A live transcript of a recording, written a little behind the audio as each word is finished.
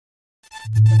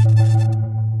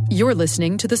You're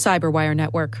listening to the Cyberwire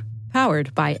Network,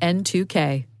 powered by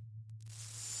N2K.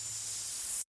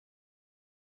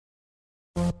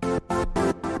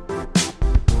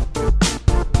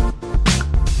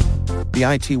 The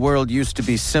IT world used to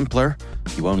be simpler.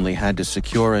 You only had to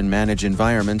secure and manage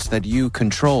environments that you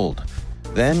controlled.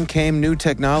 Then came new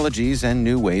technologies and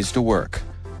new ways to work.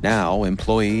 Now,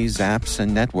 employees, apps,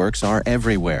 and networks are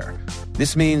everywhere.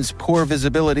 This means poor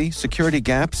visibility, security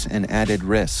gaps, and added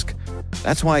risk.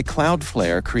 That's why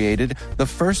Cloudflare created the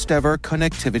first-ever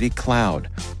connectivity cloud.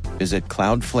 Visit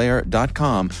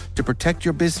cloudflare.com to protect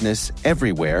your business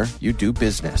everywhere you do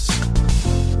business.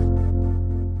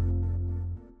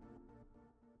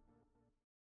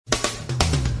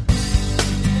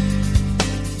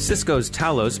 Cisco's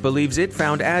Talos believes it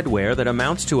found adware that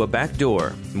amounts to a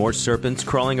backdoor. More serpents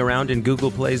crawling around in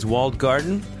Google Play's walled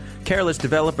garden? Careless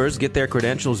developers get their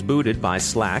credentials booted by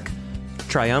Slack.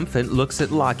 Triumphant looks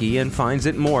at Locky and finds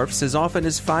it morphs as often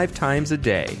as 5 times a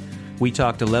day. We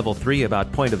talk to Level 3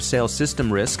 about point-of-sale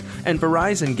system risk, and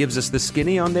Verizon gives us the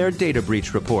skinny on their data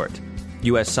breach report.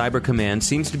 U.S. Cyber Command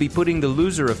seems to be putting the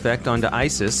loser effect onto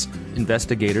ISIS.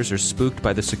 Investigators are spooked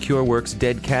by the SecureWorks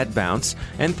dead cat bounce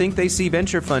and think they see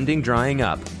venture funding drying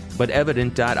up. But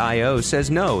Evident.io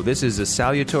says no, this is a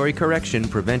salutary correction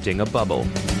preventing a bubble.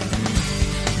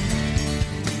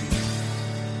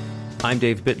 I'm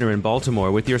Dave Bittner in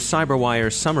Baltimore with your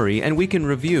CyberWire summary and weekend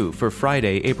review for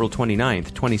Friday, April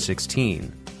 29th,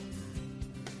 2016.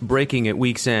 Breaking at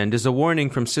week's end is a warning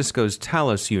from Cisco's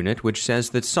Talos unit, which says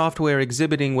that software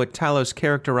exhibiting what Talos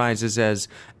characterizes as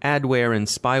adware and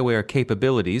spyware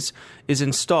capabilities is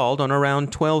installed on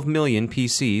around 12 million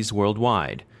PCs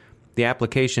worldwide. The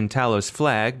application Talos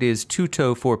flagged is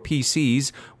Tuto for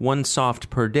PCs, one soft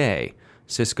per day.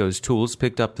 Cisco's tools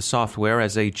picked up the software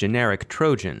as a generic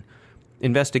Trojan.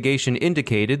 Investigation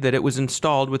indicated that it was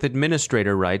installed with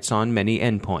administrator rights on many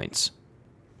endpoints.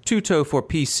 Tuto for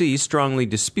PC strongly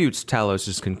disputes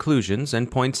Talos' conclusions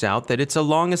and points out that it's a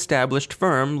long-established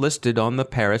firm listed on the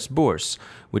Paris Bourse,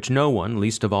 which no one,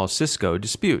 least of all Cisco,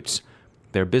 disputes.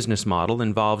 Their business model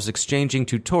involves exchanging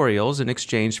tutorials in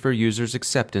exchange for users'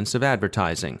 acceptance of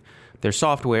advertising. Their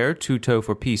software, Tuto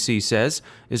for PC says,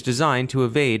 is designed to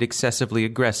evade excessively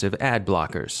aggressive ad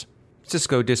blockers.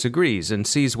 Cisco disagrees and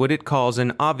sees what it calls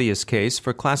an obvious case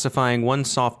for classifying one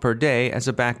soft per day as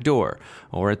a backdoor,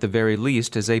 or at the very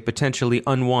least as a potentially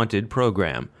unwanted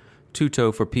program.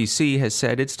 Tuto for PC has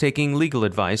said it's taking legal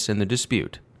advice in the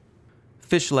dispute.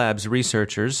 Fish Labs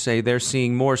researchers say they're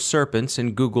seeing more serpents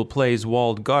in Google Play's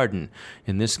walled garden.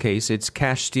 In this case, it's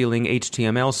cache-stealing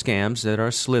HTML scams that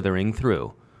are slithering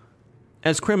through.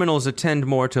 As criminals attend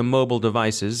more to mobile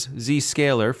devices,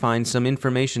 Zscaler finds some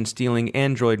information-stealing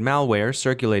Android malware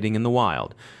circulating in the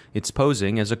wild. It's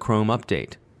posing as a Chrome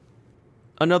update.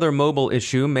 Another mobile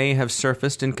issue may have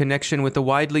surfaced in connection with the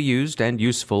widely used and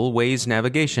useful Waze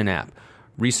navigation app.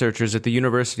 Researchers at the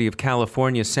University of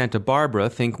California, Santa Barbara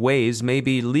think Waze may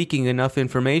be leaking enough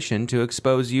information to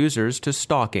expose users to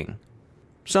stalking.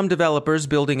 Some developers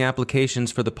building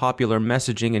applications for the popular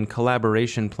messaging and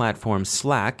collaboration platform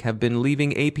Slack have been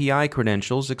leaving API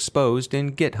credentials exposed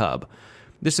in GitHub.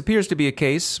 This appears to be a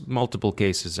case, multiple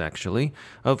cases actually,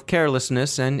 of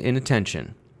carelessness and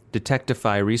inattention.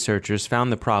 Detectify researchers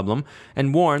found the problem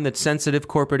and warned that sensitive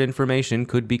corporate information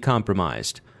could be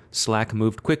compromised. Slack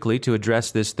moved quickly to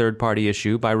address this third-party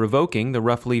issue by revoking the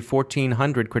roughly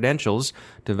 1,400 credentials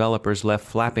developers left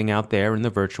flapping out there in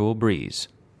the virtual breeze.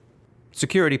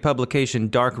 Security publication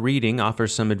Dark Reading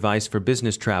offers some advice for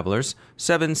business travelers,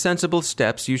 7 sensible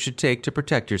steps you should take to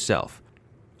protect yourself.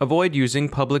 Avoid using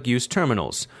public-use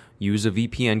terminals. Use a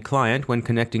VPN client when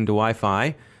connecting to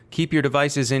Wi-Fi. Keep your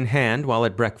devices in hand while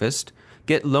at breakfast.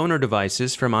 Get loaner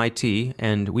devices from IT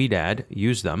and WeDad.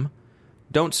 Use them.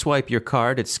 Don't swipe your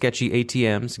card at sketchy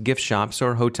ATMs, gift shops,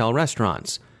 or hotel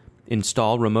restaurants.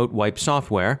 Install remote wipe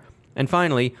software. And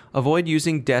finally, avoid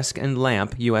using desk and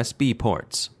lamp USB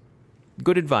ports.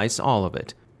 Good advice, all of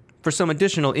it. For some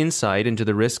additional insight into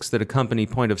the risks that accompany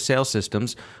point-of-sale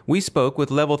systems, we spoke with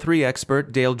Level 3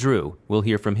 expert Dale Drew. We'll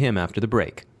hear from him after the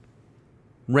break.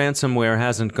 Ransomware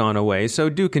hasn't gone away, so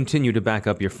do continue to back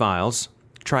up your files.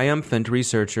 Triumphant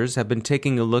researchers have been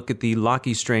taking a look at the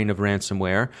Locky strain of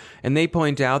ransomware, and they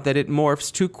point out that it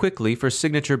morphs too quickly for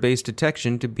signature-based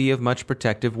detection to be of much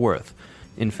protective worth.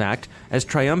 In fact, as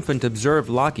Triumphant observed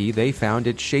Locky, they found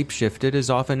it shapeshifted as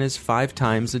often as 5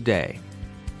 times a day.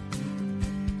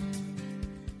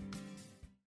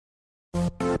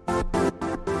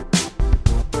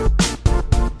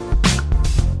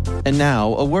 And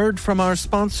now, a word from our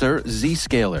sponsor,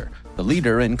 Zscaler, the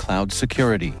leader in cloud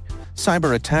security.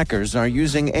 cyber attackers are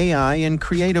using AI in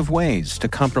creative ways to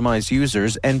compromise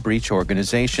users and breach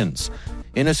organizations.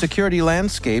 In a security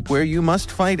landscape where you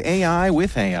must fight AI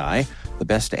with AI, the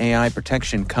best AI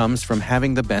protection comes from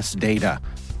having the best data.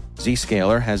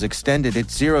 Zscaler has extended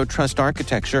its Zero Trust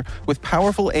architecture with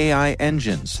powerful AI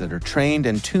engines that are trained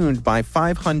and tuned by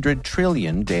 500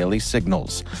 trillion daily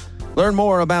signals. Learn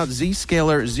more about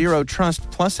Zscaler Zero Trust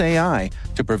Plus AI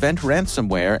to prevent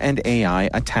ransomware and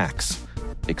AI attacks.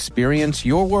 Experience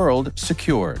your world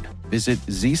secured. Visit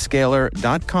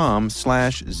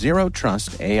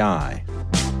zscaler.com/zerotrustai.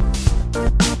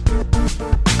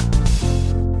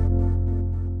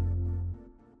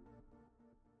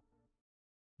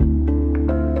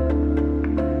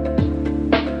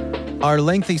 Are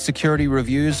lengthy security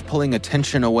reviews pulling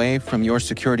attention away from your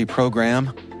security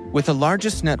program? With the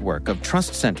largest network of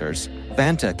trust centers,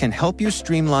 Vanta can help you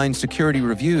streamline security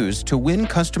reviews to win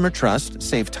customer trust,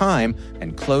 save time,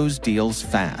 and close deals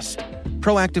fast.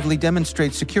 Proactively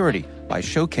demonstrate security by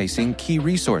showcasing key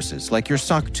resources like your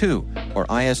SOC 2 or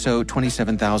ISO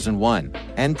 27001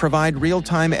 and provide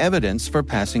real-time evidence for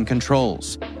passing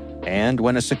controls. And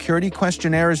when a security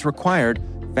questionnaire is required,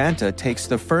 Vanta takes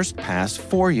the first pass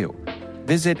for you.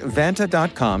 Visit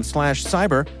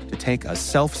vanta.com/cyber to take a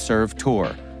self-serve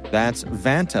tour. That's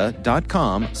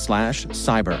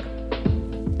vanta.com/cyber.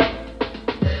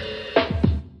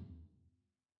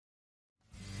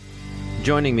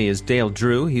 Joining me is Dale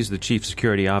Drew. He's the Chief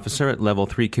Security Officer at Level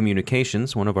 3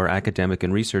 Communications, one of our academic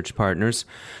and research partners.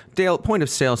 Dale,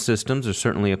 point-of-sale systems are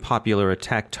certainly a popular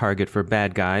attack target for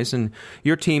bad guys, and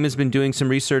your team has been doing some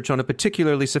research on a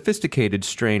particularly sophisticated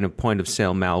strain of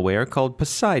point-of-sale malware called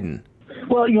Poseidon.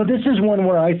 Well, this is one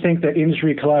where I think that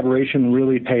industry collaboration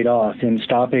really paid off in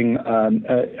stopping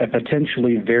a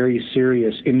potentially very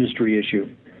serious industry issue.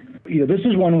 This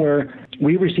is one where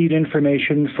we received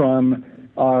information from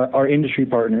our industry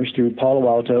partners through Palo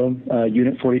Alto,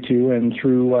 Unit 42, and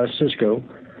through Cisco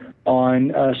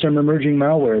on some emerging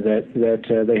malware that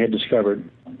they had discovered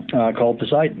called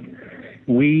Poseidon.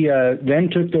 We then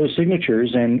took those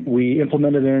signatures and we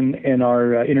implemented in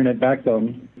our internet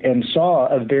backbone and saw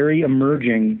a very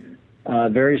emerging,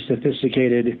 very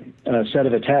sophisticated set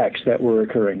of attacks that were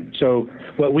occurring. So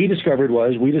what we discovered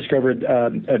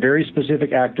a very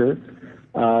specific actor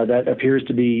that appears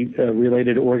to be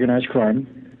related to organized crime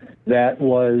that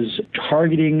was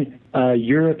targeting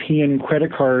European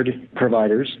credit card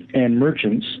providers and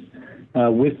merchants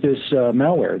with this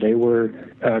malware. They were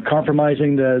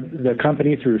compromising the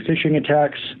company through phishing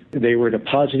attacks. They were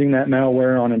depositing that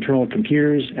malware on internal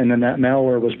computers, and then that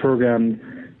malware was programmed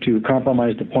to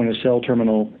compromise the point-of-sale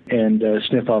terminal and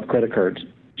sniff off credit cards.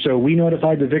 So we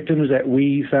notified the victims that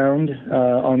we found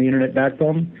on the internet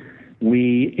backbone.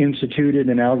 We instituted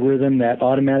an algorithm that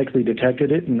automatically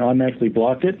detected it and automatically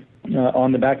blocked it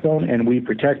on the backbone, and we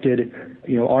protected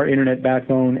our internet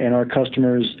backbone and our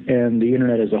customers and the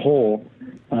internet as a whole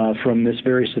from this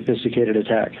very sophisticated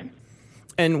attack.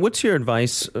 And what's your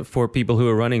advice for people who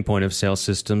are running point-of-sale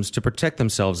systems to protect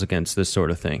themselves against this sort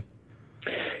of thing?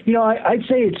 I'd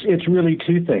say it's really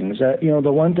two things.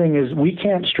 The one thing is we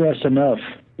can't stress enough,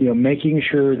 making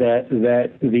sure that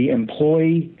the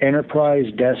employee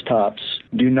enterprise desktops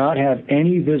do not have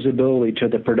any visibility to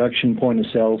the production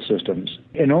point-of-sale systems.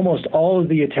 In almost all of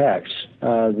the attacks,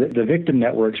 the victim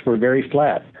networks were very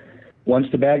flat. Once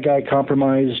the bad guy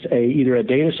compromised either a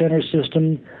data center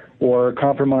system or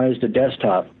compromised a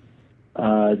desktop,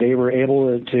 they were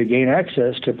able to gain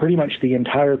access to pretty much the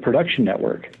entire production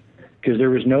network because there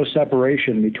was no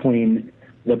separation between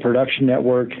the production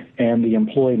network and the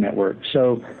employee network.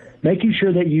 So making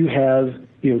sure that you have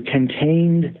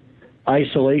contained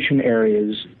isolation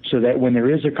areas so that when there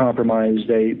is a compromise,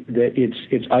 that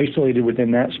it's isolated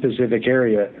within that specific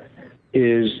area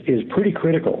is pretty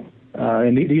critical.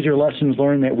 And these are lessons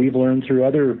learned that we've learned through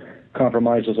other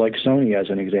compromises like Sony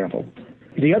as an example.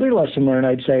 The other lesson learned,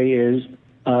 I'd say, is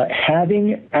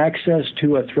having access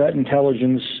to a threat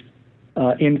intelligence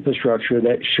infrastructure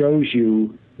that shows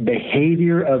you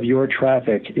behavior of your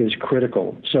traffic is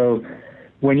critical. So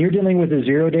when you're dealing with a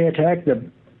zero-day attack,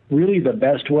 really the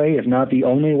best way, if not the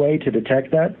only way to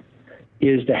detect that,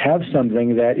 is to have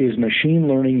something that is machine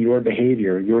learning your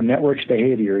behavior, your network's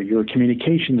behavior, your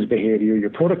communications behavior, your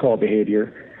protocol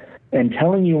behavior, and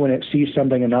telling you when it sees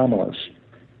something anomalous.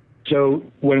 So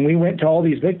when we went to all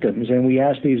these victims and we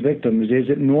asked these victims, is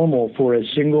it normal for a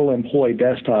single employee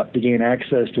desktop to gain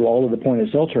access to all of the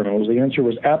point-of-sale terminals, the answer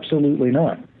was absolutely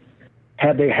not.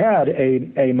 Had they had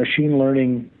a machine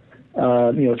learning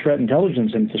threat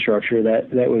intelligence infrastructure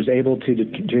that was able to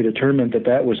determine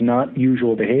that was not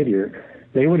usual behavior,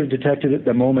 they would have detected it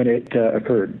the moment it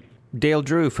occurred. Dale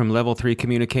Drew from Level 3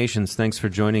 Communications, thanks for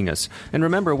joining us. And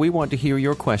remember, we want to hear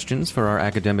your questions for our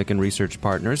academic and research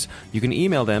partners. You can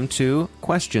email them to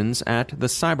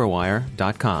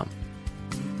questions@thecyberwire.com.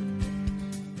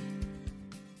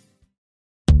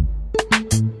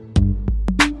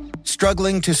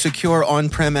 Struggling to secure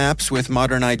on-prem apps with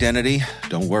modern identity?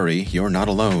 Don't worry, you're not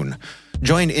alone.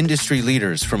 Join industry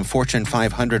leaders from Fortune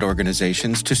 500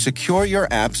 organizations to secure your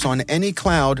apps on any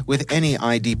cloud with any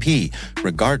IDP,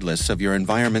 regardless of your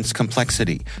environment's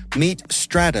complexity. Meet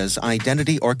Strata's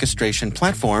identity orchestration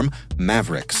platform,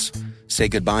 Mavericks. Say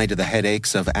goodbye to the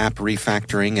headaches of app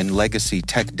refactoring and legacy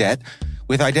tech debt.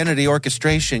 With identity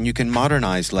orchestration, you can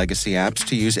modernize legacy apps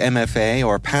to use MFA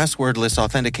or passwordless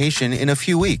authentication in a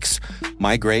few weeks,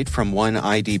 migrate from one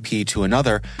IDP to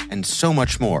another, and so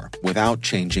much more without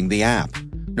changing the app.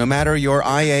 No matter your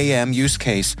IAM use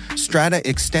case, Strata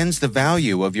extends the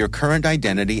value of your current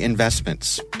identity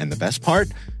investments. And the best part?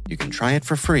 You can try it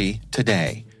for free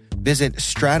today. Visit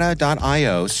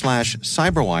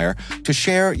strata.io/cyberwire to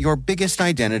share your biggest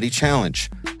identity challenge,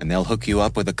 and they'll hook you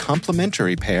up with a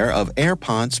complimentary pair of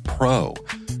AirPods Pro.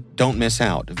 Don't miss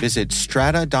out. Visit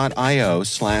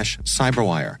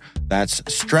strata.io/cyberwire. That's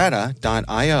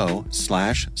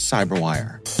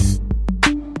strata.io/cyberwire.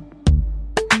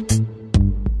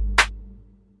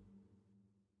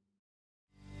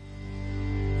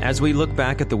 As we look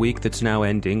back at the week that's now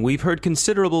ending, we've heard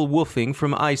considerable woofing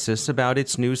from ISIS about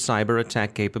its new cyber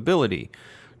attack capability.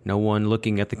 No one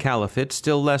looking at the caliphate,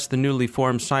 still less the newly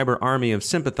formed cyber army of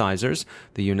sympathizers,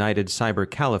 the United Cyber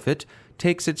Caliphate,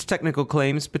 takes its technical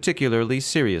claims particularly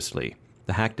seriously.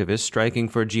 The hacktivists striking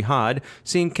for jihad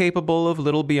seem capable of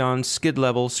little beyond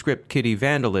skid-level script kiddie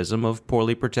vandalism of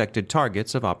poorly protected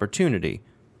targets of opportunity.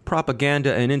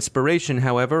 Propaganda and inspiration,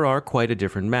 however, are quite a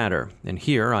different matter, and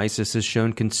here ISIS has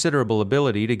shown considerable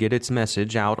ability to get its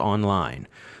message out online.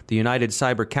 The United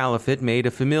Cyber Caliphate made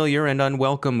a familiar and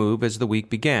unwelcome move as the week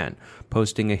began,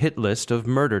 posting a hit list of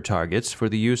murder targets for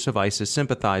the use of ISIS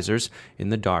sympathizers in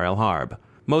the Dar el-Harb.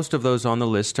 Most of those on the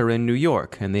list are in New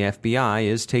York, and the FBI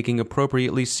is taking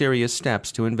appropriately serious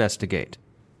steps to investigate.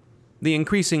 The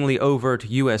increasingly overt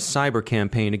U.S. cyber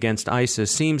campaign against ISIS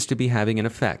seems to be having an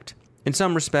effect. In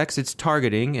some respects, it's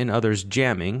targeting, in others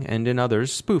jamming, and in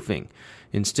others spoofing.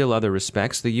 In still other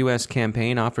respects, the U.S.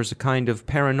 campaign offers a kind of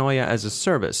paranoia as a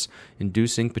service,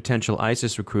 inducing potential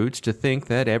ISIS recruits to think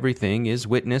that everything is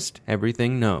witnessed,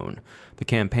 everything known. The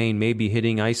campaign may be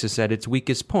hitting ISIS at its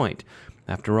weakest point.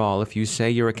 After all, if you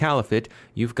say you're a caliphate,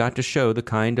 you've got to show the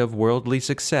kind of worldly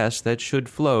success that should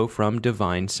flow from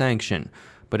divine sanction.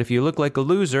 But if you look like a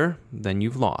loser, then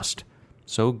you've lost.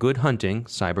 So good hunting,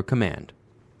 Cyber Command.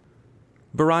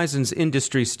 Verizon's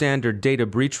industry standard data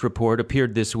breach report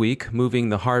appeared this week, moving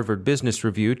the Harvard Business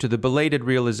Review to the belated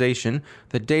realization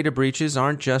that data breaches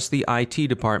aren't just the IT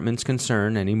department's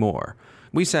concern anymore.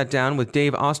 We sat down with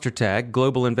Dave Ostertag,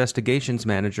 Global Investigations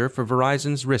Manager for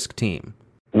Verizon's Risk Team.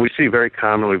 We see very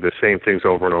commonly the same things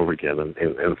over and over again.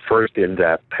 And first in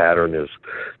that pattern is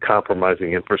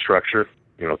compromising infrastructure,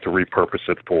 to repurpose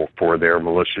it for their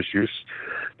malicious use.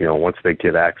 Once they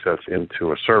get access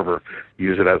into a server,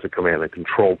 use it as a command and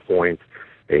control point,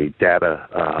 a data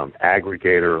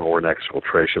aggregator, or an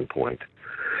exfiltration point.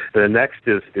 And the next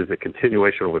is a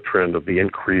continuation of a trend of the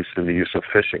increase in the use of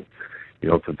phishing.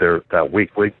 That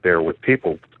weak link there with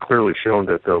people clearly shown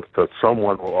that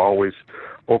someone will always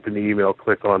open the email,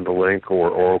 click on the link,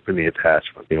 or open the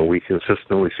attachment. We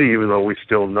consistently see, even though we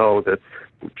still know that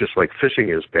just like phishing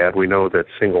is bad, we know that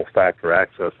single-factor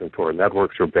access into our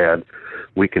networks are bad.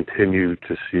 We continue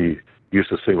to see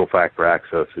use of single-factor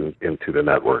access into the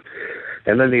network.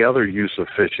 And then the other use of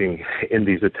phishing in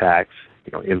these attacks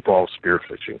involves spear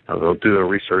phishing. They'll do their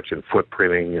research in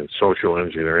footprinting and social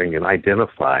engineering and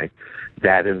identify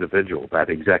that individual,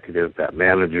 that executive, that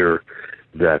manager,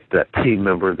 that team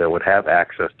member that would have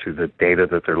access to the data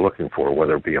that they're looking for,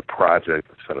 whether it be a project,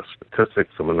 a set of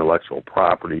statistics, some intellectual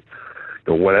property,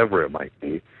 whatever it might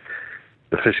be.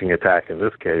 The phishing attack in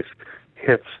this case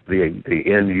hits the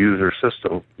end user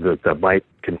system that might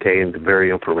contain the very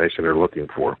information they're looking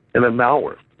for. And then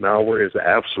malware. Malware is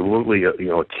absolutely a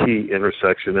key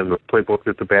intersection in the playbook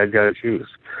that the bad guys use,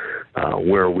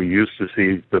 where we used to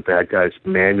see the bad guys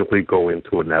manually go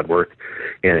into a network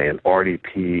and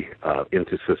RDP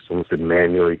into systems and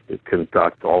manually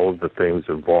conduct all of the things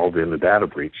involved in the data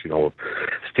breach,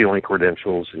 stealing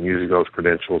credentials and using those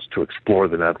credentials to explore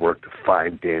the network, to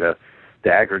find data,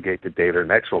 to aggregate the data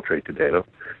and exfiltrate the data.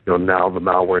 Now the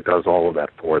malware does all of that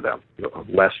for them.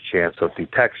 Less chance of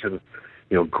detection,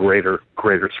 greater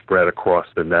spread across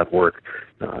the network,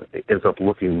 ends up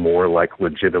looking more like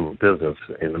legitimate business,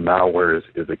 and the malware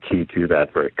is a key to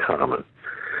that, very common.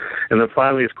 And then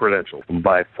finally is credentials.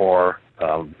 By far,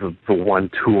 the one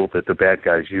tool that the bad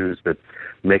guys use that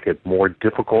make it more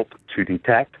difficult to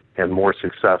detect and more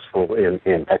successful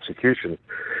in execution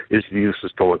is the use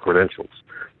of stolen credentials.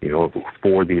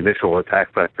 For the initial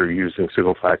attack vector using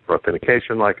single-factor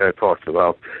authentication, like I talked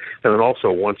about. And then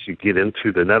also, once you get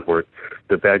into the network,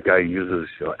 the bad guy uses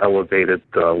elevated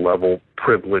level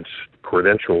privileged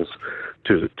credentials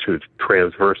to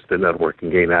transverse the network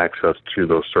and gain access to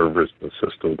those servers and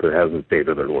systems that has the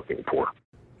data they're looking for.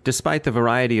 Despite the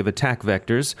variety of attack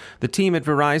vectors, the team at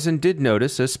Verizon did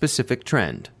notice a specific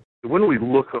trend. When we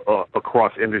look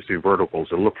across industry verticals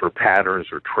and look for patterns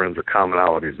or trends or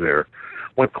commonalities there,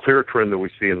 one clear trend that we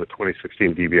see in the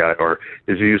 2016 DBIR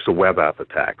is the use of web app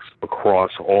attacks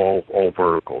across all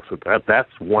verticals. So that's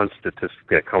one statistic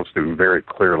that comes through very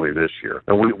clearly this year.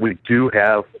 And we do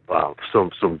have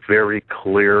some very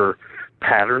clear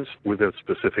patterns within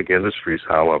specific industries,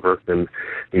 however. And,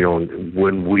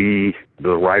 when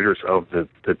the writers of the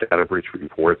data breach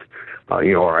report,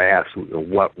 are asked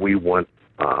what we want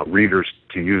readers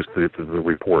to use the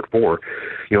report for,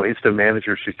 it's to manage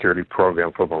your security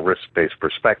program from a risk-based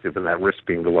perspective, and that risk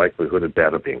being the likelihood of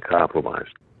data being compromised.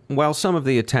 While some of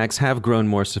the attacks have grown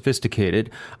more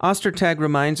sophisticated, Ostertag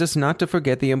reminds us not to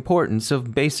forget the importance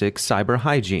of basic cyber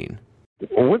hygiene.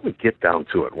 When we get down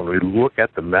to it, when we look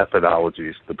at the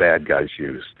methodologies the bad guys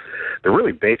use, they're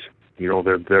really basic.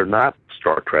 They're not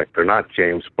Star Trek, they're not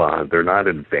James Bond, they're not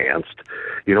advanced.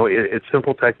 It's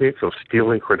simple techniques of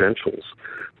stealing credentials,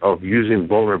 of using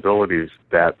vulnerabilities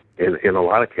that, in a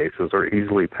lot of cases, are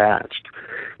easily patched,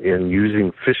 in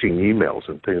using phishing emails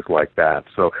and things like that.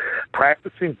 So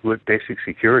practicing good basic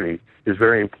security is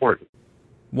very important.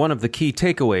 One of the key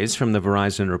takeaways from the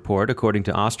Verizon report, according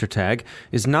to Ostertag,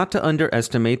 is not to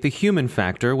underestimate the human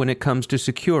factor when it comes to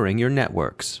securing your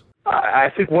networks. I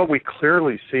think what we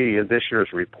clearly see in this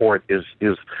year's report is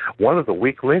one of the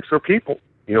weak links are people.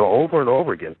 Over and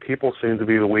over again, people seem to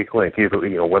be the weak link, either,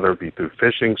 whether it be through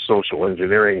phishing, social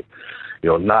engineering,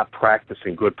 not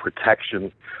practicing good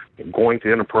protection, going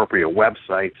to inappropriate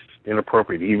websites,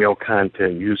 inappropriate email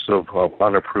content, use of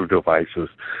unapproved devices.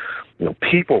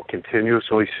 People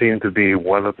continuously seem to be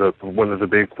one of the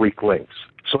big weak links.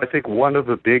 So I think one of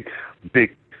the big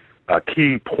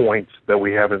key points that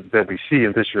we see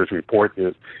in this year's report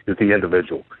is the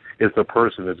individual, is the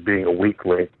person as being a weak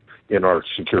link in our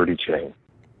security chain.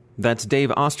 That's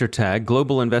Dave Ostertag,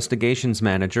 Global Investigations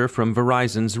Manager from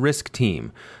Verizon's Risk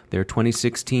Team. Their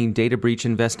 2016 Data Breach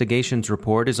Investigations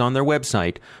Report is on their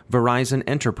website,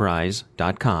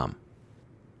 verizonenterprise.com.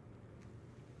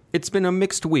 It's been a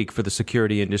mixed week for the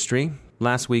security industry.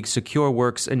 Last week's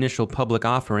SecureWorks initial public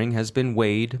offering has been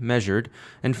weighed, measured,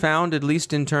 and found, at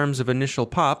least in terms of initial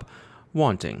pop,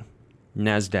 wanting.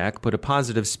 NASDAQ put a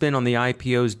positive spin on the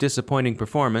IPO's disappointing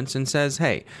performance and says,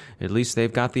 hey, at least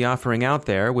they've got the offering out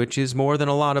there, which is more than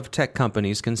a lot of tech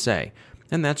companies can say.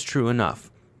 And that's true enough.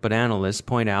 But analysts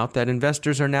point out that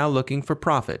investors are now looking for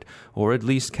profit, or at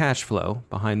least cash flow,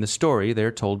 behind the story they're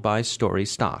told by story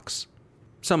stocks.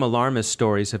 Some alarmist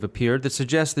stories have appeared that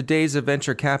suggest the days of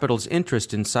venture capital's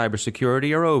interest in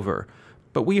cybersecurity are over.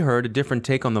 But we heard a different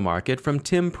take on the market from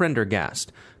Tim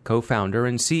Prendergast, co-founder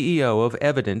and CEO of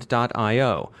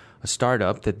Evident.io, a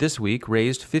startup that this week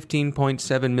raised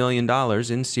 $15.7 million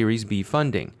in Series B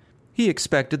funding. He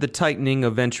expected the tightening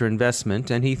of venture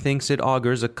investment, and he thinks it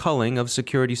augurs a culling of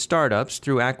security startups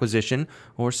through acquisition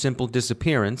or simple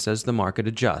disappearance as the market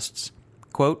adjusts.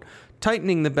 Quote,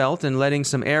 tightening the belt and letting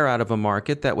some air out of a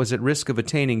market that was at risk of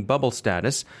attaining bubble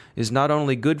status is not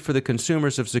only good for the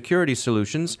consumers of security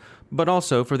solutions, but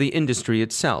also for the industry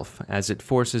itself, as it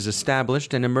forces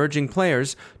established and emerging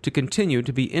players to continue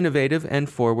to be innovative and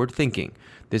forward-thinking.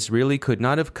 This really could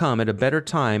not have come at a better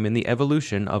time in the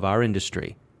evolution of our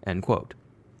industry. End quote.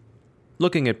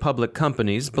 Looking at public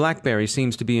companies, BlackBerry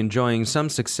seems to be enjoying some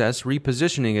success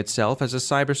repositioning itself as a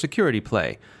cybersecurity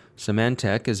play.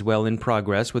 Symantec is well in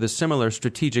progress with a similar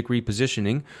strategic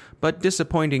repositioning, but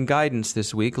disappointing guidance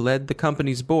this week led the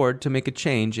company's board to make a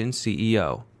change in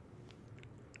CEO.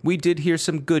 We did hear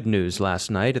some good news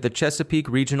last night at the Chesapeake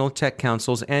Regional Tech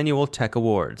Council's annual Tech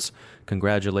Awards.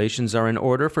 Congratulations are in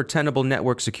order for Tenable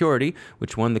Network Security,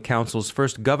 which won the council's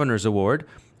first Governor's Award.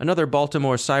 Another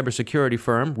Baltimore cybersecurity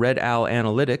firm, Red Owl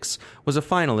Analytics, was a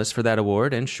finalist for that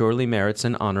award and surely merits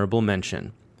an honorable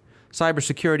mention.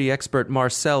 Cybersecurity expert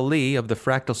Marcel Lee of the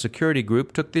Fractal Security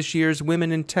Group took this year's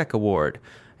Women in Tech Award,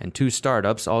 and two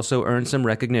startups also earned some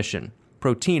recognition.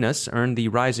 Protinus earned the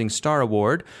Rising Star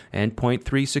Award, and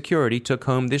Point3 Security took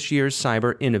home this year's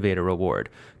Cyber Innovator Award.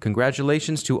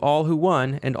 Congratulations to all who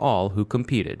won and all who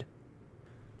competed.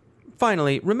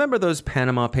 Finally, remember those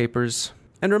Panama Papers?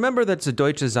 And remember that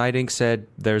Süddeutsche Zeitung said,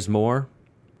 "There's more"?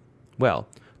 Well,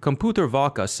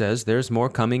 Computerwoche says there's more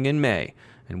coming in May,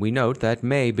 and we note that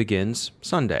May begins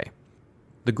Sunday.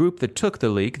 The group that took the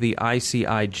leak, the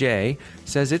ICIJ,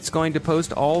 says it's going to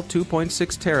post all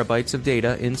 2.6 terabytes of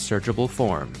data in searchable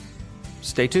form.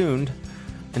 Stay tuned,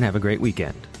 and have a great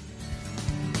weekend.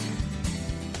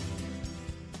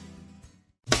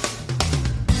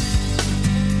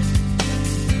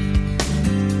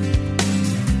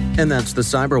 And that's the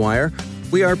Cyberwire.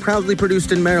 We are proudly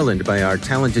produced in Maryland by our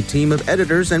talented team of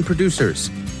editors and producers.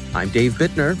 I'm Dave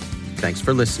Bittner. Thanks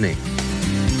for listening.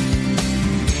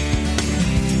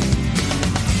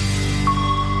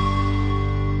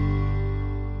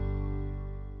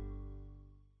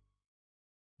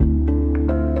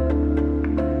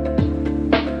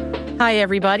 Hi,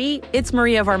 everybody. It's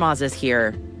Maria Varmazes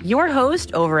here, your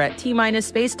host over at T-Minus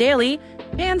Space Daily,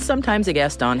 and sometimes a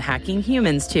guest on Hacking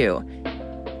Humans, too.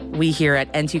 We here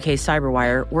at N2K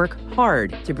Cyberwire work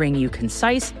hard to bring you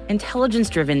concise,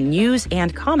 intelligence-driven news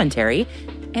and commentary,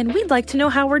 and we'd like to know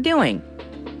how we're doing.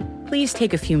 Please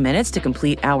take a few minutes to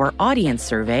complete our audience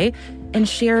survey and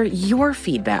share your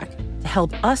feedback to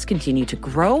help us continue to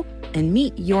grow and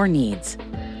meet your needs.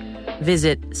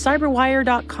 Visit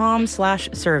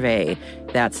cyberwire.com/survey.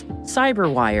 That's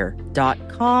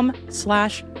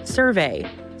cyberwire.com/survey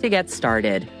to get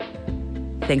started.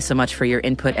 Thanks so much for your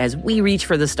input as we reach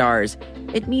for the stars.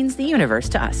 It means the universe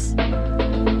to us.